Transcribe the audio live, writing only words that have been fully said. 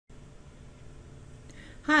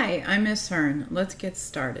Hi, I'm Miss Hearn. Let's get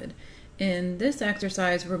started. In this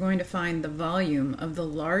exercise, we're going to find the volume of the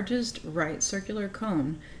largest right circular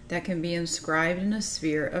cone that can be inscribed in a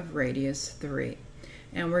sphere of radius 3.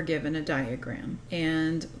 And we're given a diagram.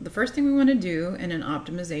 And the first thing we want to do in an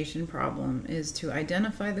optimization problem is to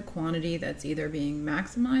identify the quantity that's either being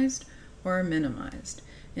maximized or minimized.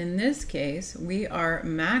 In this case, we are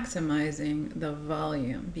maximizing the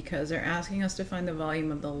volume because they're asking us to find the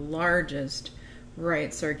volume of the largest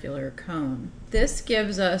right circular cone. This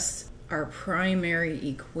gives us our primary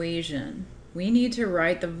equation. We need to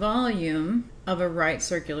write the volume of a right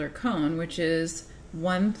circular cone, which is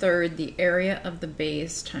 1/3 the area of the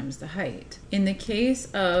base times the height. In the case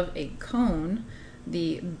of a cone,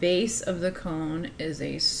 the base of the cone is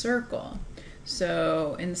a circle.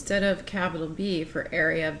 So instead of capital B for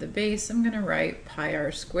area of the base, I'm going to write pi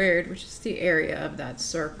r squared, which is the area of that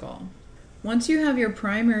circle. Once you have your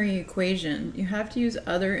primary equation, you have to use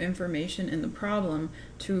other information in the problem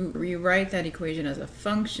to rewrite that equation as a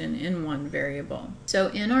function in one variable. So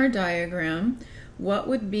in our diagram, what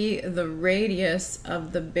would be the radius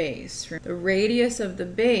of the base? The radius of the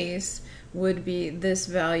base would be this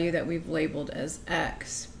value that we've labeled as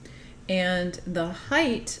x. And the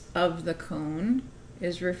height of the cone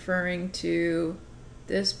is referring to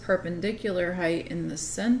this perpendicular height in the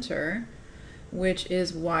center, which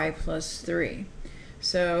is y plus 3.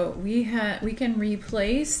 So we can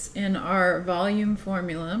replace in our volume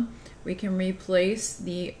formula, we can replace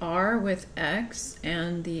the r with x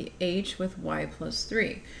and the h with y plus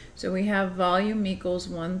 3. So we have volume equals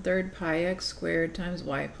 1/3 pi x squared times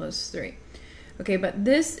y plus 3. Okay, but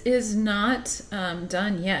this is not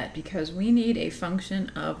done yet because we need a function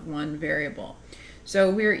of one variable. So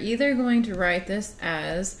we're either going to write this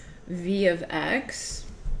as v of x,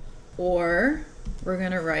 or we're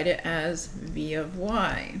going to write it as v of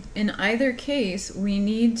y. In either case, we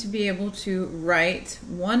need to be able to write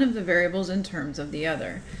one of the variables in terms of the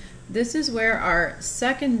other. This is where our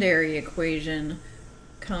secondary equation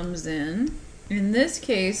comes in. In this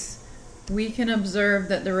case, we can observe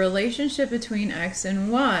that the relationship between x and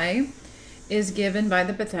y is given by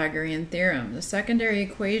the Pythagorean Theorem. The secondary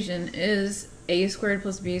equation is a squared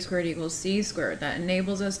plus b squared equals c squared. That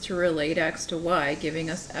enables us to relate x to y, giving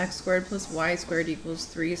us x squared plus y squared equals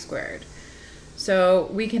 3 squared. So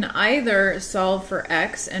we can either solve for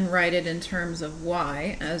x and write it in terms of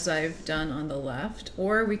y, as I've done on the left,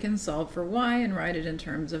 or we can solve for y and write it in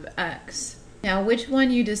terms of x. Now, which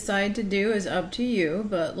one you decide to do is up to you,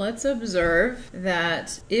 but let's observe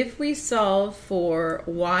that if we solve for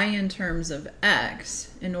y in terms of x,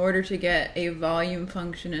 in order to get a volume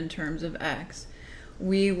function in terms of x,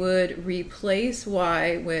 we would replace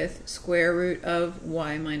y with square root of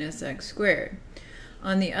y minus x squared.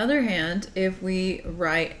 On the other hand, if we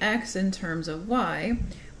write x in terms of y,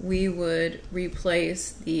 we would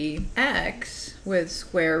replace the x with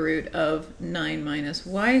square root of 9 minus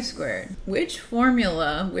y squared. Which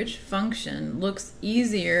formula, which function looks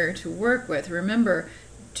easier to work with? Remember,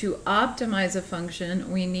 to optimize a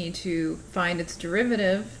function, we need to find its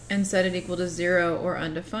derivative and set it equal to 0 or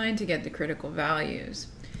undefined to get the critical values.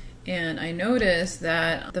 And I notice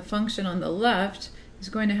that the function on the left is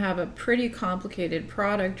going to have a pretty complicated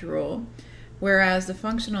product rule, whereas the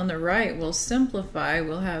function on the right will simplify.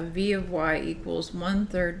 We'll have v of y equals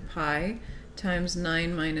 1/3 pi times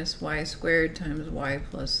 9 minus y squared times y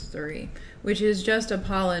plus 3, which is just a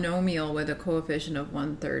polynomial with a coefficient of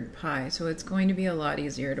 1/3 pi, so it's going to be a lot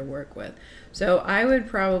easier to work with. So I would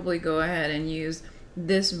probably go ahead and use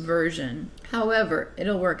this version. However,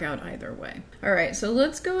 it'll work out either way. All right, so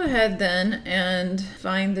let's go ahead then and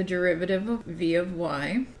find the derivative of v of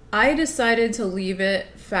y. I decided to leave it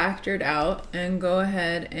factored out and go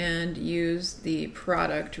ahead and use the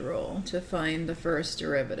product rule to find the first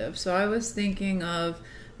derivative. So I was thinking of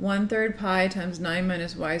 1/3 pi times 9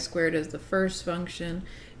 minus y squared as the first function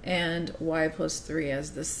and y plus 3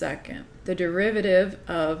 as the second. The derivative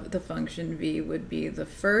of the function v would be the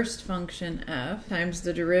first function f times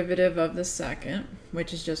the derivative of the second,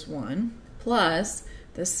 which is just 1, plus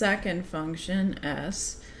the second function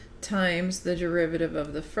s times the derivative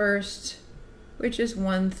of the first, which is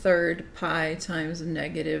 1/3 pi times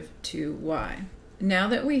negative 2y. Now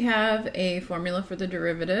that we have a formula for the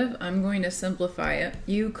derivative, I'm going to simplify it.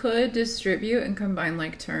 You could distribute and combine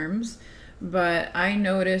like terms, but I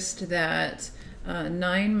noticed that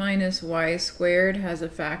 9 minus y squared has a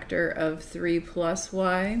factor of 3 plus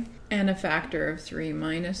y and a factor of 3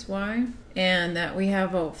 minus y, and that we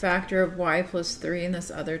have a factor of y plus 3 in this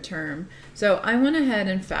other term. So I went ahead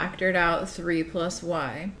and factored out 3 plus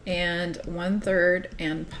y and 1/3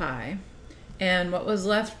 and pi. And what was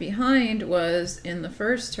left behind was, in the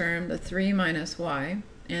first term, the 3 minus y,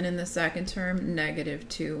 and in the second term, negative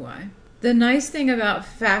 2y. The nice thing about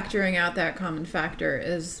factoring out that common factor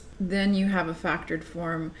is then you have a factored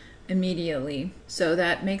form immediately. So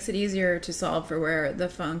that makes it easier to solve for where the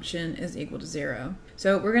function is equal to 0.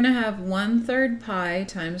 So we're going to have 1/3 pi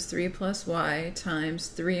times 3 plus y times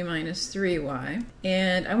 3 minus 3y.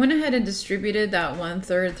 And I went ahead and distributed that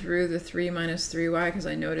 1/3 through the 3 minus 3y because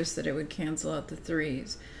I noticed that it would cancel out the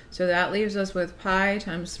 3's. So that leaves us with pi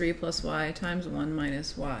times 3 plus y times 1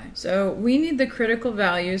 minus y. So we need the critical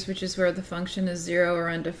values, which is where the function is 0 or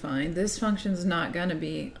undefined. This function is not going to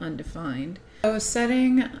be undefined. So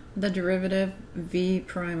setting the derivative v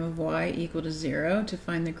prime of y equal to 0 to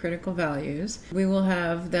find the critical values, we will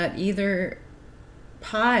have that either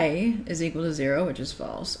pi is equal to 0, which is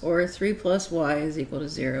false, or 3 plus y is equal to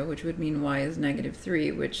 0, which would mean y is negative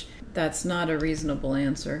 3, which that's not a reasonable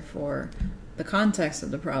answer for the context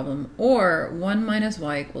of the problem, or 1 minus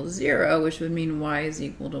y equals 0, which would mean y is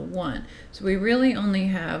equal to 1. So we really only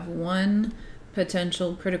have one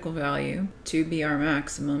potential critical value to be our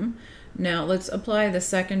maximum. Now let's apply the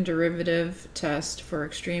second derivative test for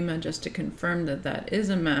extrema just to confirm that that is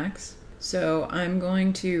a max. So I'm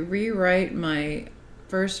going to rewrite my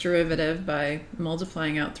first derivative by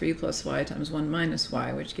multiplying out 3 plus y times 1 minus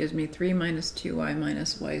y, which gives me 3 minus 2y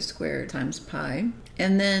minus y squared times pi.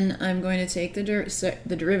 And then I'm going to take the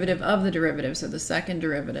derivative of the derivative, so the second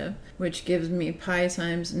derivative, which gives me pi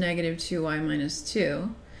times negative 2y minus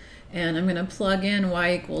 2. And I'm going to plug in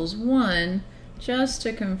y equals 1 just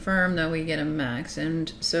to confirm that we get a max.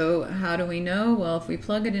 And so how do we know? Well, if we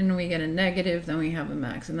plug it in and we get a negative, then we have a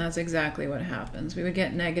max. And that's exactly what happens. We would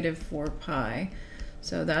get negative 4 pi.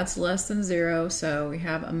 So that's less than 0, so we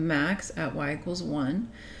have a max at y equals 1.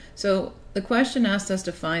 So the question asked us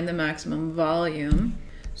to find the maximum volume.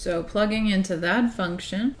 So plugging into that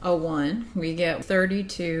function, a 1, we get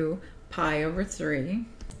 32 pi over 3.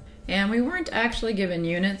 And we weren't actually given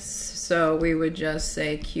units, so we would just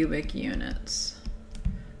say cubic units.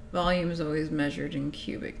 Volume is always measured in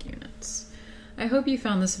cubic units. I hope you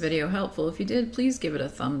found this video helpful. If you did, please give it a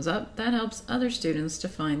thumbs up. That helps other students to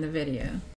find the video.